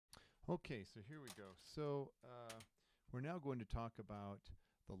Okay, so here we go. So we're now going to talk about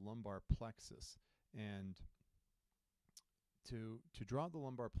the lumbar plexus. And to draw the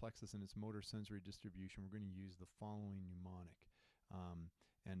lumbar plexus and its motor sensory distribution, we're going to use the following mnemonic.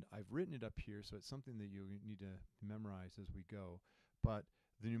 And I've written it up here, so it's something that you need to memorize as we go. But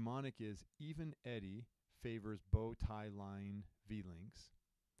the mnemonic is even Eddie favors bow tie line V-links,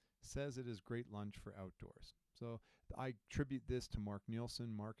 says it is great lunch for outdoors. So I attribute this to Mark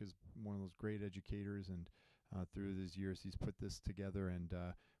Nielsen. Mark is one of those great educators, and through his years he's put this together, and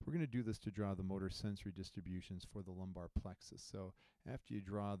we're going to do this to draw the motor sensory distributions for the lumbar plexus. So after you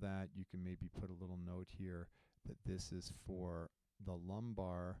draw that, you can maybe put a little note here that this is for the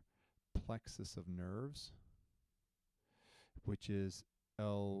lumbar plexus of nerves, which is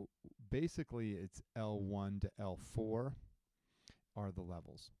basically it's L1 to L4 are the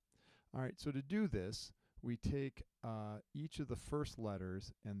levels. All right, so to do this, we take each of the first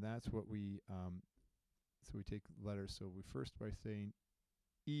letters, and that's what we, so we take letters. So we first by saying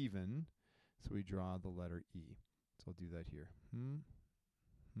even, so we draw the letter E. So I'll do that here.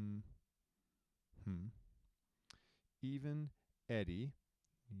 Even Eddie,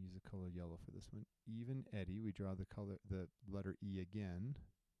 we use the color yellow for this one. Even Eddie, we draw the letter E again.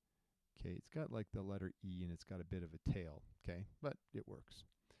 Okay, it's got like the letter E and it's got a bit of a tail, okay, but it works.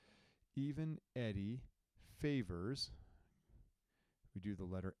 Even Eddie favors, we do the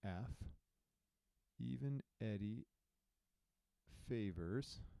letter F. Even Eddie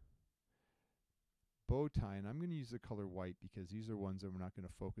favors bow tie, and I'm going to use the color white because these are ones that we're not going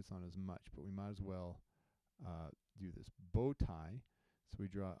to focus on as much, but we might as well do this. Bow tie, so we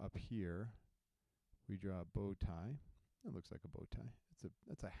draw up here, we draw a bow tie. It looks like a bow tie.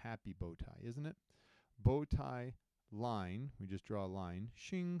 That's a happy bow tie, isn't it? Bow tie line, we just draw a line,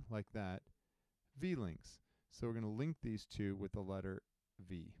 shing, like that, V-links. So we're going to link these two with the letter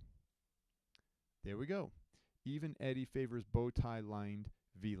V. There we go. Even Eddie favors bow tie lined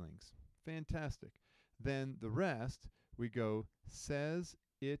V-links. Fantastic. Then the rest, we go, says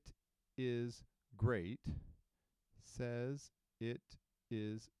it is great, says it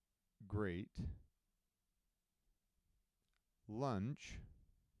is great, lunch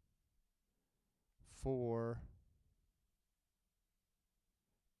for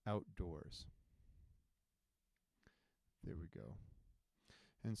outdoors. There we go.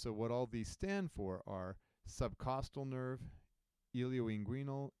 And so what all these stand for are subcostal nerve,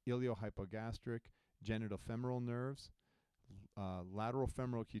 ilioinguinal, iliohypogastric, genitofemoral nerves, lateral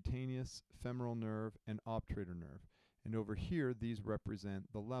femoral cutaneous, femoral nerve, and obturator nerve. And over here, these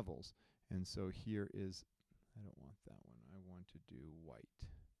represent the levels. And so here is, I don't want that one. I want to do white.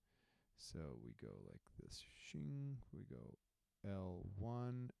 So we go like this. Shing. We go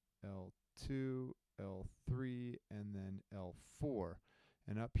L1, L2, L3, and then L4.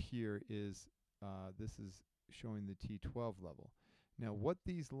 And up here is, this is showing the T12 level. Now what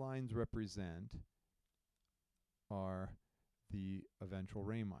these lines represent are the ventral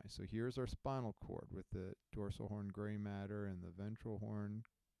rami. So here's our spinal cord with the dorsal horn gray matter and the ventral horn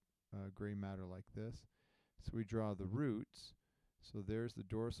gray matter like this. So we draw the roots. So there's the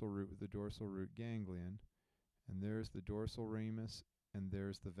dorsal root with the dorsal root ganglion, and there's the dorsal ramus, and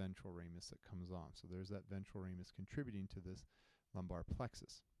there's the ventral ramus that comes on. So there's that ventral ramus contributing to this lumbar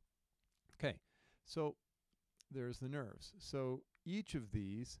plexus. Okay, so there's the nerves. So each of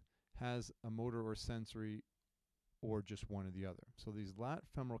these has a motor or sensory or just one or the other. So these lat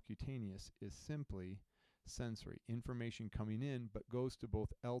femoral cutaneous is simply sensory information coming in, but goes to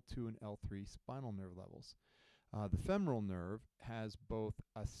both L2 and L3 spinal nerve levels. The femoral nerve has both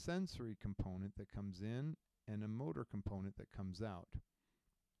a sensory component that comes in and a motor component that comes out.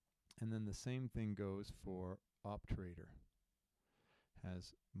 And then the same thing goes for obturator.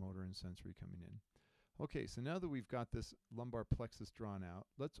 Has motor and sensory coming in. Okay, so now that we've got this lumbar plexus drawn out,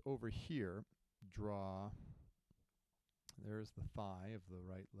 let's over here draw, there's the thigh of the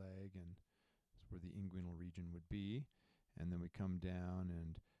right leg, and that's where the inguinal region would be. And then we come down,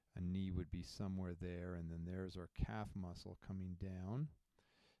 and a knee would be somewhere there, and then there's our calf muscle coming down.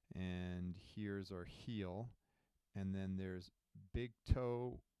 And here's our heel, and then there's big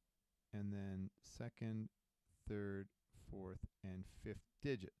toe, and then second, third, fourth, and fifth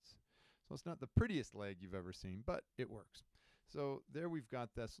digits. So it's not the prettiest leg you've ever seen, but it works. So there we've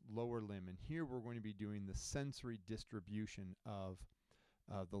got this lower limb, and here we're going to be doing the sensory distribution of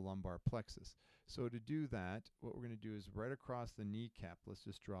the lumbar plexus. So to do that, what we're going to do is right across the kneecap, let's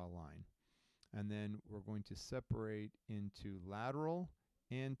just draw a line. And then we're going to separate into lateral,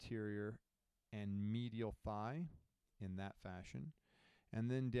 anterior, and medial thigh in that fashion. And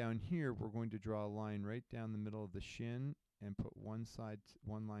then down here, we're going to draw a line right down the middle of the shin and put one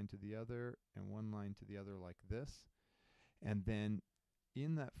line to the other and one line to the other like this. And then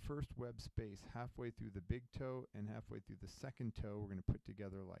in that first web space, halfway through the big toe and halfway through the second toe, we're going to put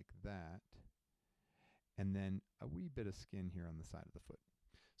together like that. And then a wee bit of skin here on the side of the foot.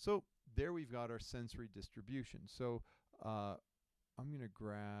 So there we've got our sensory distribution. So I'm going to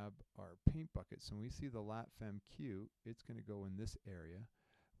grab our paint bucket. So when we see the lat fem Q, it's going to go in this area.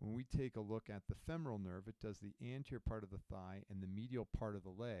 When we take a look at the femoral nerve, it does the anterior part of the thigh and the medial part of the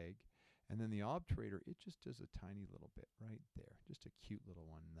leg. And then the obturator, it just does a tiny little bit right there, just a cute little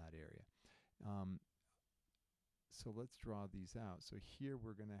one in that area. So let's draw these out. So here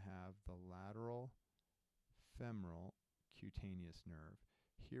we're going to have the lateral femoral cutaneous nerve.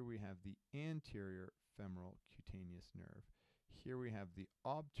 Here we have the anterior femoral cutaneous nerve. Here we have the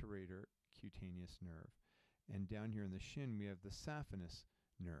obturator cutaneous nerve. And down here in the shin, we have the saphenous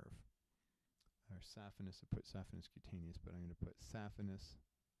nerve. Or saphenous, I put saphenous cutaneous, but I'm going to put saphenous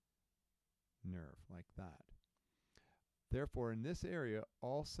nerve like that. Therefore, in this area,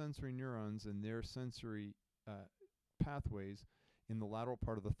 all sensory neurons and their sensory pathways in the lateral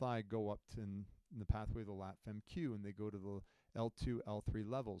part of the thigh go up to in the pathway of the lat fem Q, and they go to the L2, L3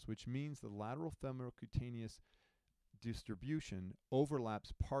 levels, which means the lateral femoral cutaneous distribution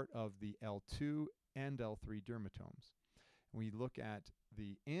overlaps part of the L2 and L3 dermatomes. We look at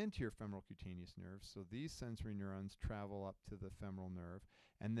the anterior femoral cutaneous nerve, so these sensory neurons travel up to the femoral nerve,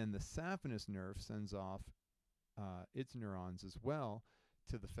 and then the saphenous nerve sends off its neurons as well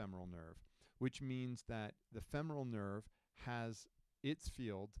to the femoral nerve, which means that the femoral nerve has its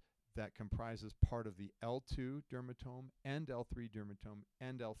field that comprises part of the L2 dermatome and L3 dermatome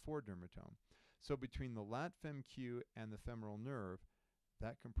and L4 dermatome. So between the lat fem Q and the femoral nerve,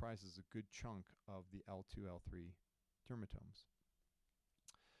 that comprises a good chunk of the L2, L3 dermatomes.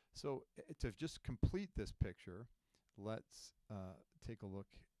 So to just complete this picture, let's take a look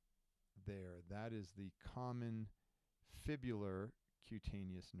there. That is the common fibular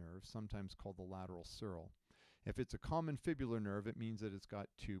cutaneous nerve, sometimes called the lateral sural. If it's a common fibular nerve, it means that it's got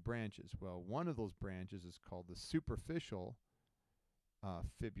two branches. Well, one of those branches is called the superficial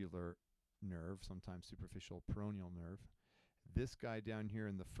fibular nerve, sometimes superficial peroneal nerve. This guy down here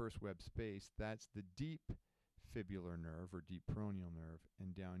in the first web space, that's the deep fibular nerve or deep peroneal nerve,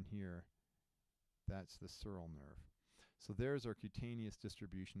 and down here, that's the sural nerve. So there's our cutaneous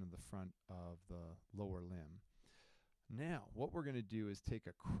distribution of the front of the lower limb. Now, what we're going to do is take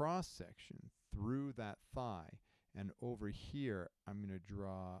a cross section through that thigh, and over here, I'm going to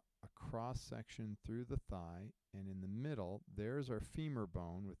draw a cross section through the thigh, and in the middle, there's our femur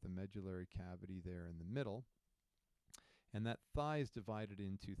bone with the medullary cavity there in the middle, and that thigh is divided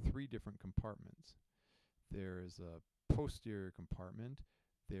into three different compartments. There's a posterior compartment,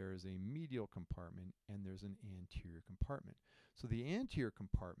 there's a medial compartment, and there's an anterior compartment. So the anterior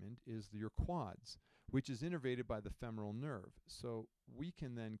compartment is your quads, which is innervated by the femoral nerve. So we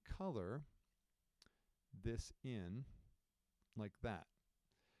can then color this in like that.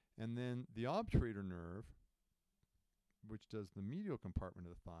 And then the obturator nerve, which does the medial compartment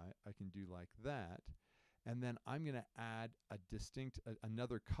of the thigh, I can do like that. And then I'm going to add a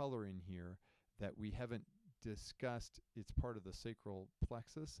another color in here that we haven't discussed. It's part of the sacral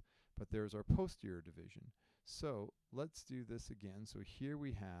plexus, but there's our posterior division. So let's do this again. So here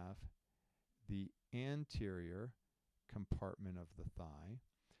we have the anterior compartment of the thigh.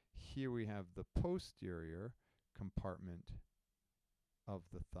 Here we have the posterior compartment of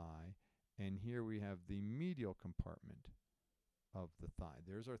the thigh. And here we have the medial compartment of the thigh.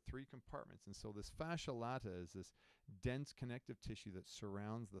 There's our three compartments. And so this fascia lata is this dense connective tissue that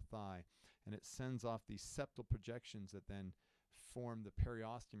surrounds the thigh, and it sends off these septal projections that then form the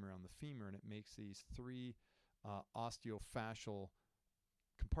periosteum around the femur, and it makes these three osteofascial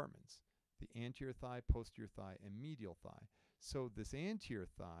compartments: the anterior thigh, posterior thigh, and medial thigh. So this anterior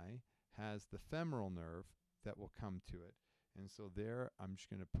thigh has the femoral nerve that will come to it. And so there, I'm just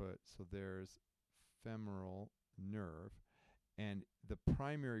going to put, so there's femoral nerve. And the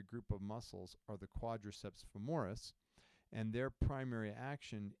primary group of muscles are the quadriceps femoris, and their primary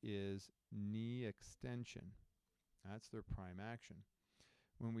action is knee extension. That's their prime action.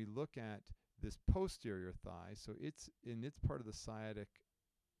 When we look at this posterior thigh, so it's part of the sciatic,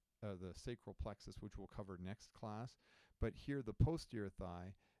 the sacral plexus, which we'll cover next class. But here, the posterior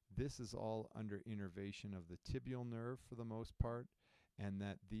thigh, this is all under innervation of the tibial nerve for the most part, and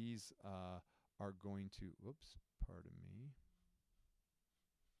that these are going to, whoops, pardon me.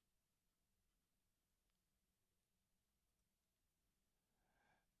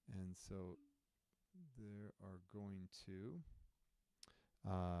 And so there are going to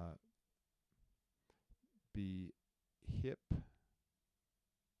be hip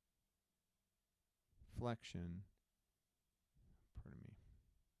flexion, pardon me,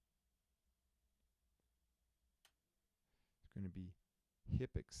 it's going to be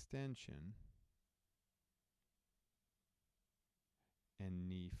hip extension and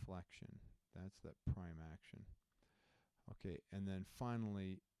knee flexion. That's that prime action. Okay, and then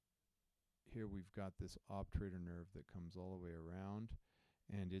finally, here we've got this obturator nerve that comes all the way around,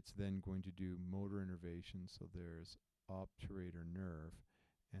 and it's then going to do motor innervation. So there's obturator nerve,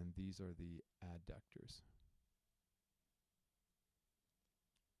 and these are the adductors.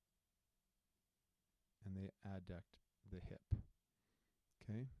 And they adduct the hip.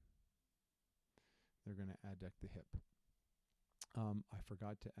 Okay? They're going to adduct the hip. I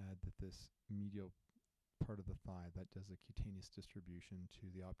forgot to add that this medial part of the thigh, that does a cutaneous distribution to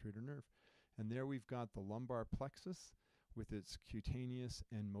the obturator nerve. And there we've got the lumbar plexus with its cutaneous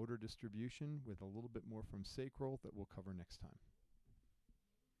and motor distribution, with a little bit more from sacral that we'll cover next time.